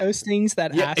job postings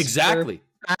that ask exactly.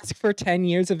 ask for 10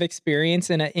 years of experience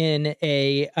in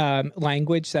a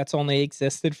language that's only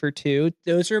existed for 2.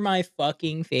 Those are my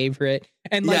fucking favorite.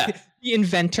 And like Yeah. the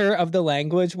inventor of the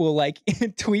language will like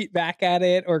tweet back at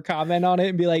it or comment on it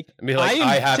and be like, I mean, I like,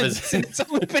 I have invented his. this and it's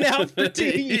only been out for 2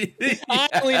 years. I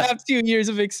only Yeah. have 2 years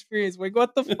of experience. Like,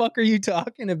 what the fuck are you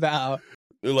talking about?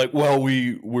 They're like, well,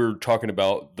 we're talking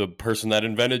about the person that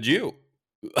invented you.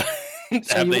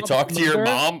 So Have you they want my talked to your mother?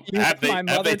 mom? You want my Have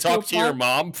they mother to talked to your apply?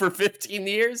 mom for 15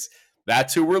 years?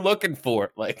 That's who we're looking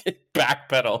for. Like,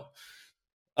 backpedal.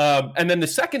 And then the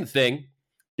second thing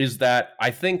is that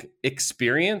I think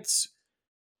experience,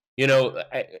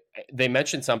 they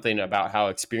mentioned something about how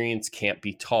experience can't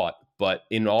be taught, but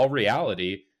in all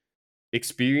reality,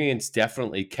 experience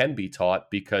definitely can be taught,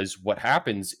 because what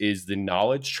happens is the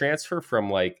knowledge transfer from,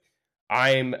 like,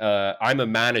 I'm a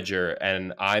manager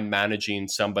and I'm managing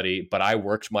somebody, but I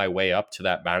worked my way up to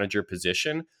that manager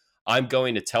position. I'm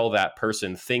going to tell that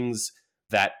person things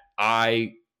that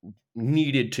I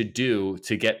needed to do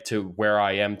to get to where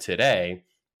I am today,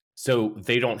 so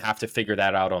they don't have to figure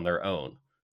that out on their own.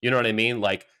 You know what I mean?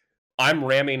 Like, I'm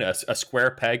ramming a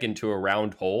square peg into a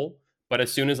round hole, but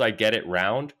as soon as I get it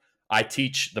round, I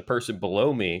teach the person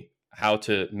below me how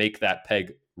to make that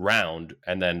peg round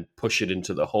and then push it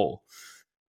into the hole.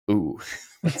 Ooh,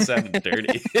 that sounded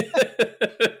dirty.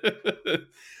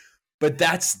 But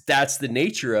that's the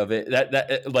nature of it.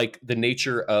 That like the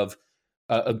nature of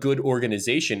a good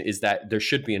organization is that there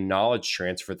should be a knowledge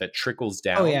transfer that trickles Oh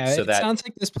down, yeah, so it that sounds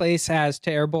like this place has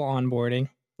terrible onboarding.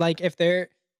 Like if they're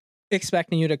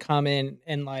expecting you to come in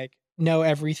and like know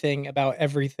everything about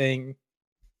everything,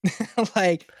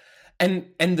 like and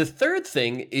the third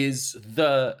thing is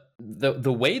the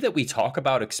way that we talk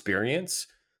about experience.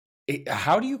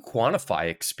 How do you quantify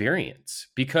experience?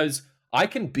 Because I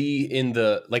can be in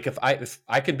the, like, if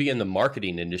I could be in the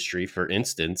marketing industry, for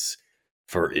instance,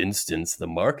 the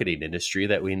marketing industry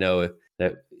that we know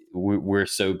that we're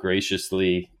so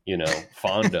graciously,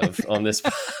 fond of on this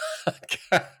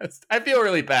podcast. I feel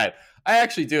really bad. I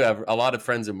actually do have a lot of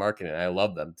friends in marketing, and I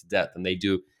love them to death, and they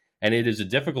do, and it is a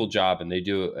difficult job, and they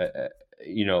do,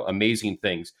 amazing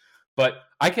things. But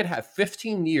I could have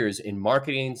 15 years in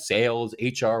marketing, sales,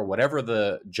 HR, whatever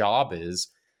the job is,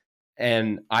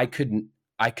 and I could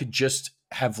just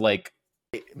have, like,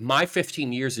 my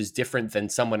 15 years is different than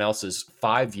someone else's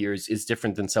 5 years is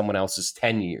different than someone else's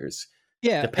 10 years,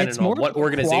 yeah, depending it's on more what about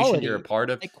organization you're a quality. part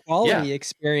of. Like Yeah. quality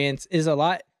experience is a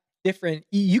lot different.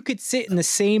 You could sit in the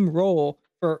same role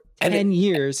for And 10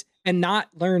 years and not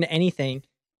learn anything.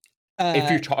 if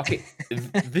you're Uh talking,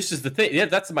 this is the thing. Yeah,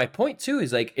 that's my point too,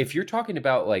 is like, if you're talking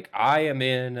about, like, I am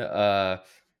in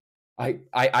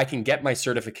I can get my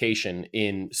certification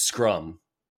in Scrum,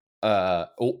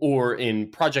 or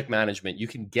in project management.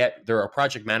 There are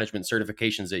project management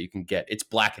certifications that you can get. It's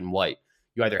black and white.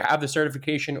 You either have the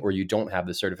certification or you don't have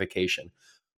the certification.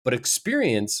 But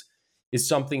experience is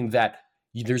something that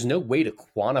there's no way to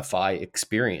quantify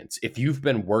experience. If you've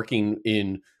been working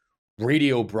in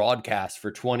radio broadcast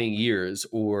for 20 years,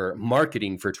 or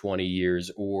marketing for 20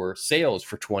 years, or sales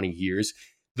for 20 years,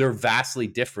 they're vastly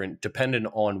different depending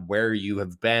on where you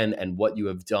have been and what you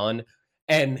have done.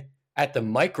 And at the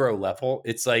micro level,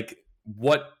 it's like,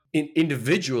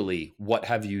 individually, what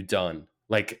have you done?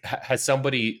 Like, has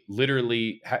somebody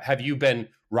literally, have you been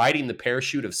riding the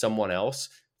parachute of someone else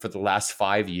for the last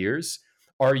 5 years?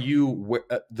 Are you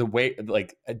the way,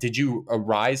 like, did you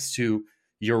arise to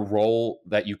your role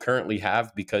that you currently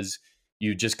have because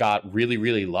you just got really,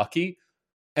 really lucky?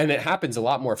 And it happens a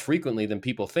lot more frequently than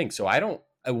people think. So I don't,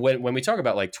 when we talk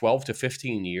about like 12 to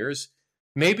 15 years,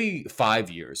 maybe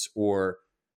 5 years, or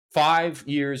 5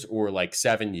 years, or like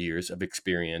 7 years of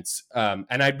experience. And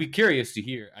I'd be curious to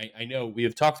hear, I know we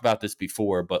have talked about this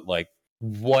before, but like,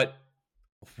 what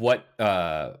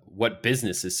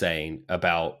business is saying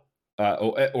about,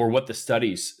 or what the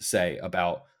studies say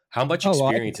about how much oh, well,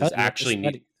 I can experience tell is you what the actually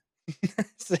need.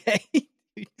 study say.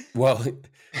 Well,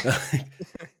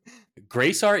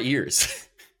 grace our ears.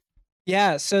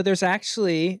 Yeah, so there's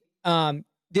actually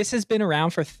this has been around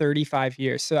for 35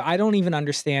 years. So I don't even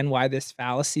understand why this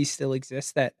fallacy still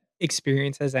exists that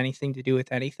experience has anything to do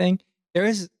with anything. There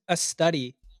is a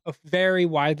study, a very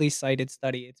widely cited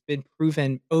study. It's been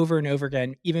proven over and over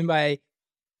again, even by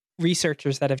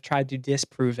researchers that have tried to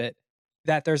disprove it,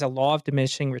 that there's a law of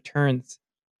diminishing returns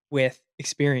with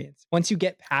experience. Once you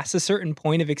get past a certain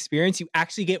point of experience, you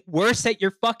actually get worse at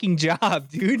your fucking job,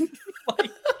 dude. Like,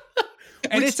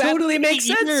 and Which it's at totally like makes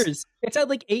 8 sense. years. It's at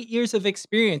like 8 years of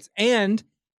experience. And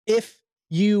if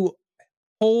you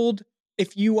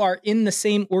if you are in the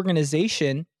same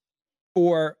organization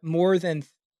for more than,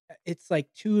 it's like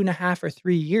 2.5 or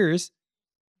 3 years,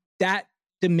 that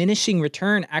diminishing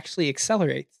return actually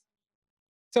accelerates.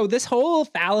 So this whole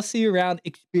fallacy around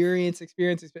experience,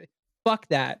 fuck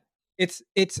that. It's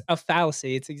a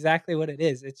fallacy. It's exactly what it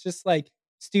is. It's just like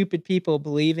stupid people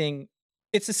believing.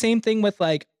 It's the same thing with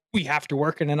like, we have to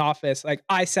work in an office. Like,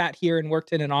 I sat here and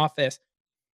worked in an office,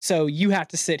 so you have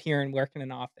to sit here and work in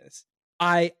an office.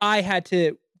 I had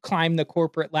to climb the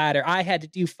corporate ladder. I had to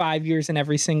do 5 years in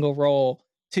every single role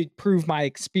to prove my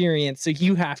experience. So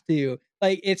you have to.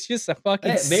 Like, it's just a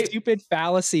fucking stupid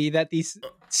fallacy that these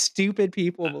stupid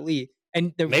people believe.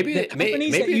 And the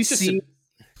companies that you see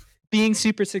being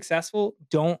super successful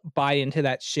don't buy into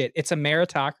that shit. It's a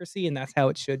meritocracy, and that's how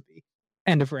it should be.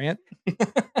 End of rant.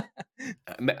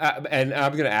 And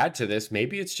I'm going to add to this.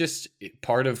 Maybe it's just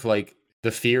part of like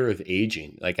the fear of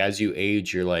aging. Like, as you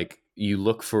age, you're like, you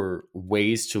look for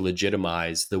ways to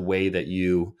legitimize the way that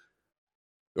you,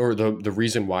 or the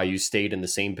reason why you stayed in the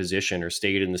same position or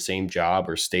stayed in the same job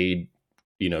or stayed,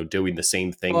 doing the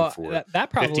same thing for that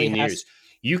probably 15 years.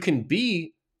 You can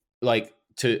be like,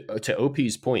 to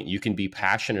OP's point, you can be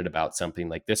passionate about something.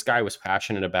 Like, this guy was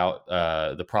passionate about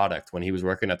the product when he was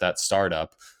working at that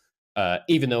startup,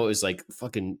 even though it was like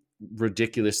fucking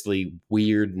ridiculously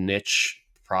weird niche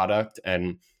product. And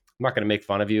I'm not going to make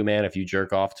fun of you, man, if you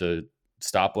jerk off to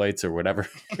stoplights or whatever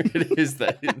it is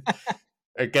that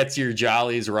it gets your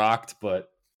jollies rocked. But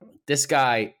this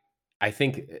guy, I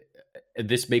think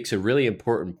this makes a really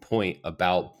important point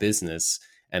about business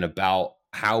and about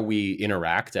how we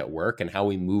interact at work and how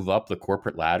we move up the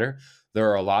corporate ladder. There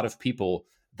are a lot of people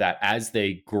that, as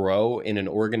they grow in an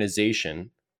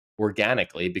organization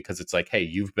organically, because it's like, hey,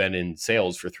 you've been in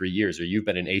sales for 3 years, or you've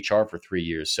been in HR for 3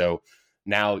 years, so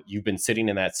now you've been sitting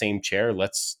in that same chair.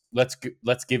 Let's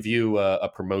give you a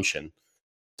promotion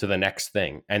to the next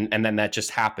thing. And then that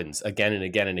just happens again and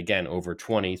again and again over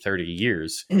 20, 30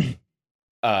 years.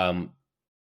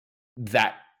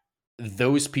 That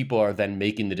those people are then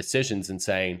making the decisions and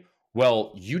saying,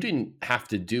 well, you didn't have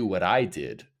to do what I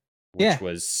did, which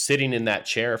was sitting in that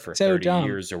chair for 30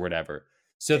 years or whatever.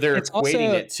 So they're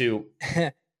equating it to.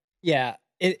 Yeah.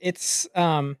 It's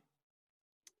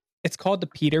called the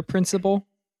Peter principle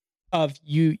of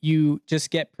you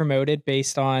just get promoted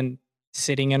based on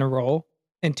sitting in a role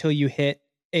until you hit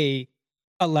a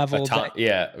level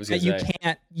that you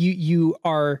can't, you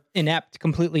are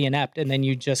completely inept, and then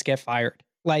you just get fired.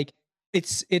 Like,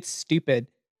 it's stupid.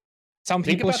 Some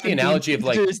Think people about the analogy of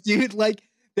like, dude, like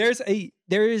there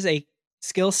is a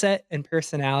skill set and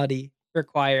personality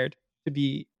required to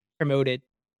be promoted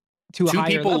to a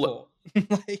higher level.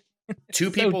 Like,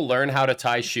 two people learn how to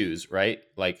tie shoes, right?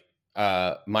 Like,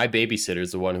 my babysitter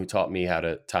is the one who taught me how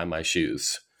to tie my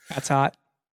shoes. That's hot.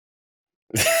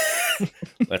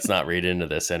 Let's not read into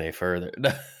this any further.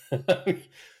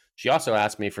 She also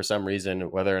asked me for some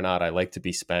reason whether or not I like to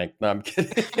be spanked. No, I'm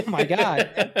kidding. Oh my God.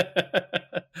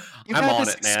 I'm on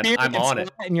it, man. I'm on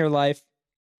it. In your life.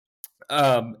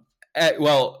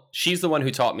 Well, she's the one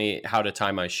who taught me how to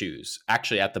tie my shoes.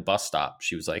 Actually, at the bus stop,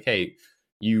 she was like, hey,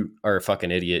 you are a fucking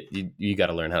idiot. You got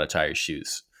to learn how to tie your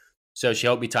shoes. So she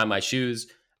helped me tie my shoes,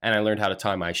 and I learned how to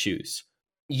tie my shoes.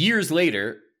 Years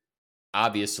later,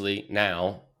 obviously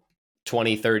now,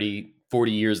 20, 30,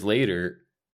 40 years later,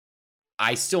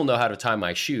 I still know how to tie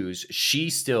my shoes. She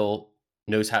still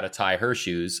knows how to tie her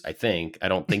shoes, I think. I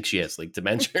don't think she has like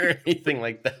dementia or anything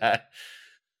like that.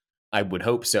 I would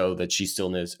hope so, that she still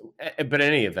knows. But in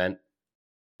any event,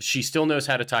 she still knows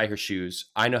how to tie her shoes.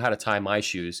 I know how to tie my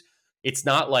shoes. It's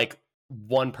not like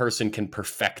one person can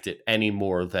perfect it any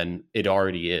more than it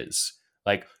already is.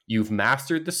 Like, you've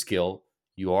mastered the skill.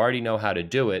 You already know how to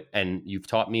do it, and you've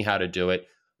taught me how to do it.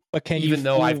 But can even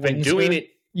though I've been doing it,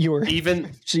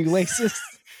 even shoelaces,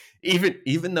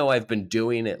 even though I've been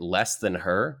doing it less than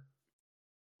her,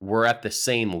 we're at the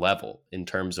same level in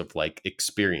terms of like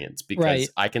experience, because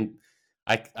I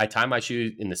tie my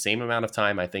shoes in the same amount of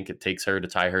time I think it takes her to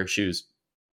tie her shoes.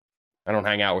 I don't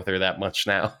hang out with her that much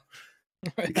now.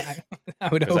 I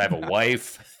would because I have a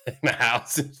wife and a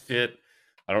house and shit.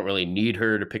 I don't really need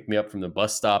her to pick me up from the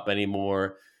bus stop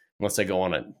anymore, unless I go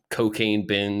on a cocaine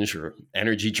binge or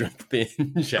energy drink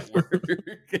binge at work.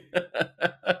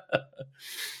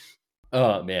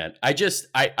 Oh man,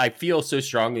 I feel so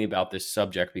strongly about this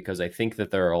subject, because I think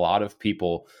that there are a lot of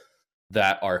people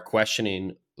that are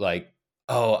questioning, like,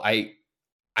 oh,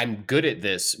 I'm good at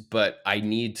this, but I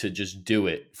need to just do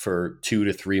it for 2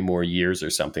 to 3 more years or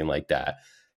something like that.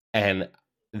 And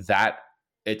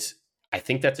I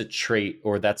think that's a trait,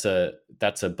 or that's a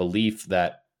belief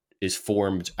that is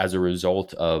formed as a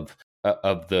result of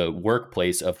the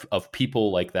workplace of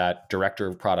people like that director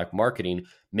of product marketing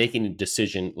making a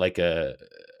decision, like a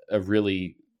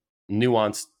really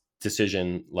nuanced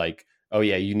decision like, oh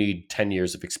yeah, you need 10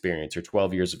 years of experience or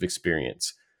 12 years of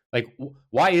experience. Like,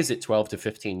 why is it 12 to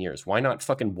 15 years? Why not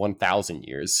fucking 1,000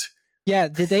 years? Yeah,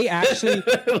 did they actually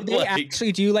Like,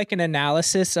 do like an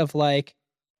analysis of like,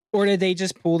 or did they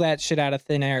just pull that shit out of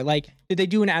thin air? Like, did they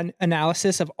do an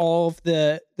analysis of all of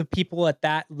the people at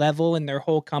that level in their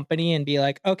whole company and be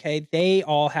like, okay, they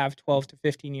all have 12 to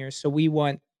 15 years, so we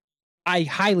want. I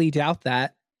highly doubt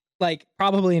that. Like,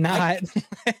 probably not.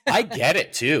 I get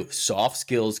it too. Soft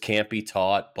skills can't be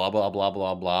taught, blah, blah, blah,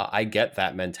 blah, blah. I get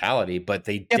that mentality, but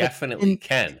they Yeah, definitely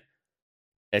can.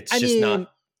 It's I just mean,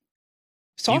 not.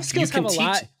 soft skills can have a teach.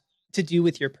 lot to do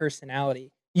with your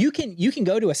personality. You can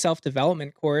go to a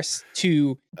self-development course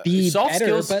to be Soft better,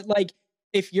 skills. but like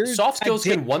if you're Soft a skills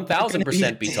dick, can you're gonna be a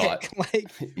 1,000% be dick. taught.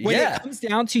 Like when it Yeah. comes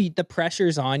down to the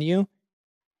pressures on you,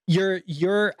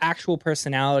 your actual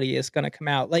personality is going to come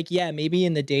out. Like, yeah, maybe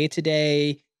in the day to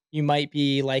day, you might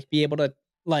be able to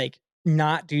like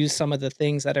not do some of the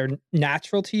things that are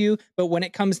natural to you. But when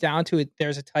it comes down to it,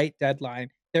 there's a tight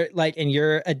deadline. There, like, and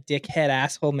you're a dickhead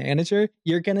asshole manager,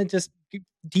 you're gonna just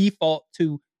default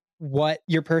to what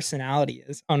your personality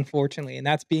is, unfortunately, and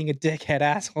that's being a dickhead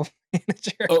asshole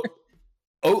manager.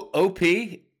 OP,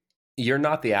 you're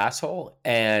not the asshole,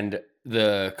 and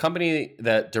the company,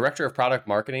 that director of product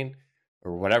marketing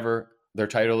or whatever their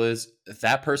title is,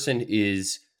 that person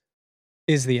is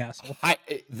the asshole.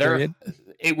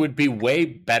 It would be way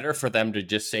better for them to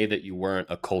just say that you weren't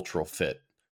a cultural fit.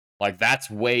 Like, that's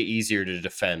way easier to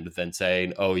defend than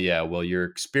saying, oh yeah, well, your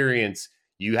experience,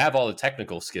 you have all the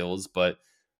technical skills, but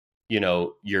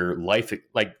your life,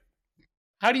 like,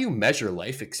 how do you measure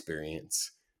life experience?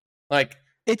 Like,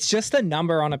 it's just a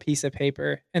number on a piece of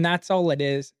paper, and that's all it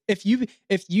is. If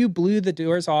you blew the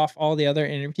doors off all the other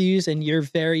interviews and you're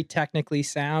very technically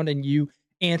sound and you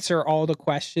answer all the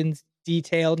questions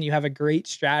detailed and you have a great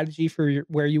strategy for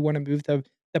where you want to move the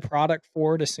product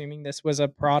forward, assuming this was a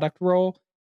product role,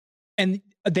 and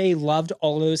they loved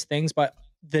all those things, but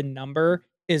the number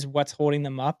is what's holding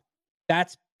them up,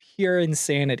 that's pure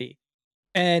insanity.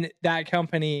 And that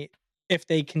company, if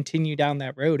they continue down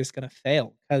that road, is going to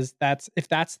fail, because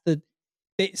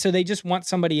so they just want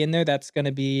somebody in there that's going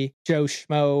to be Joe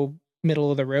Schmo,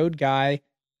 middle of the road guy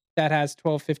that has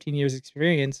 12, 15 years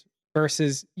experience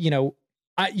versus, you're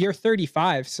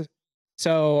 35.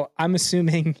 So I'm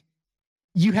assuming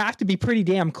you have to be pretty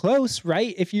damn close,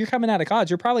 right? If you're coming out of college,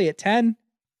 you're probably at 10,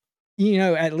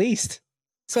 at least.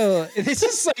 So it's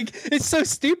just like, it's so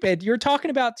stupid. You're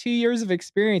talking about 2 years of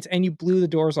experience and you blew the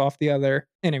doors off the other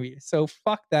interview. So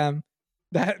fuck them.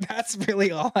 That's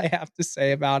really all I have to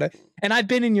say about it. And I've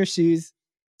been in your shoes.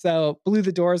 So blew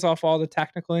the doors off all the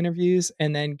technical interviews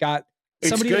and then got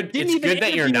somebody that didn't even good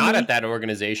that you're interview not me. at that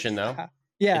organization, though.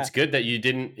 Yeah. It's good that you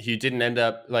didn't end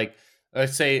up, like,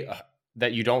 let's say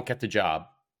that you don't get the job,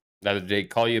 that they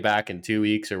call you back in 2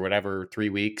 weeks or whatever, 3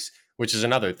 weeks, which is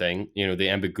another thing, the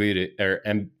ambiguity or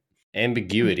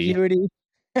ambiguity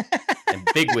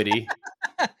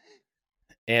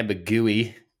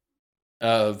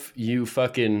of you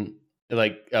fucking,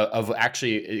 like, of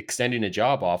actually extending a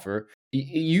job offer.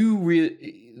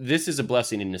 This is a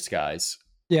blessing in disguise.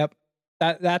 Yep.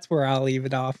 That's where I'll leave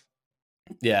it off.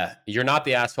 Yeah, you're not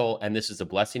the asshole, and this is a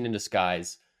blessing in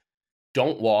disguise.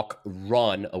 Don't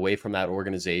run away from that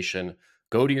organization.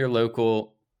 Go to your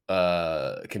local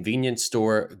convenience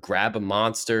store, grab a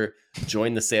Monster,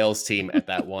 join the sales team at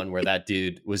that one where that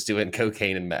dude was doing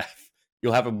cocaine and meth.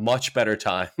 You'll have a much better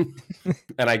time,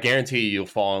 and I guarantee you'll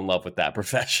fall in love with that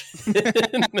profession,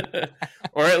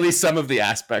 or at least some of the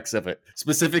aspects of it,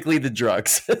 specifically the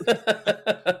drugs.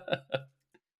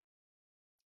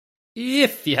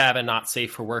 If you have a not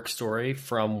safe for work story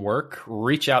from work,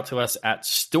 reach out to us at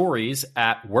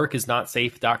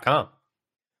stories@workisnotsafe.com.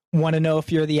 Want to know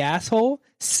if you're the asshole?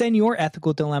 Send your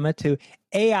ethical dilemma to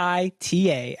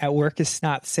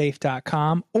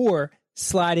aita@workisnotsafe.com or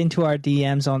slide into our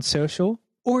DMs on social,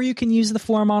 or you can use the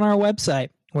form on our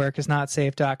website,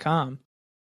 workisnotsafe.com.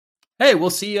 Hey, we'll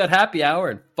see you at happy hour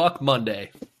and fuck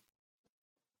Monday.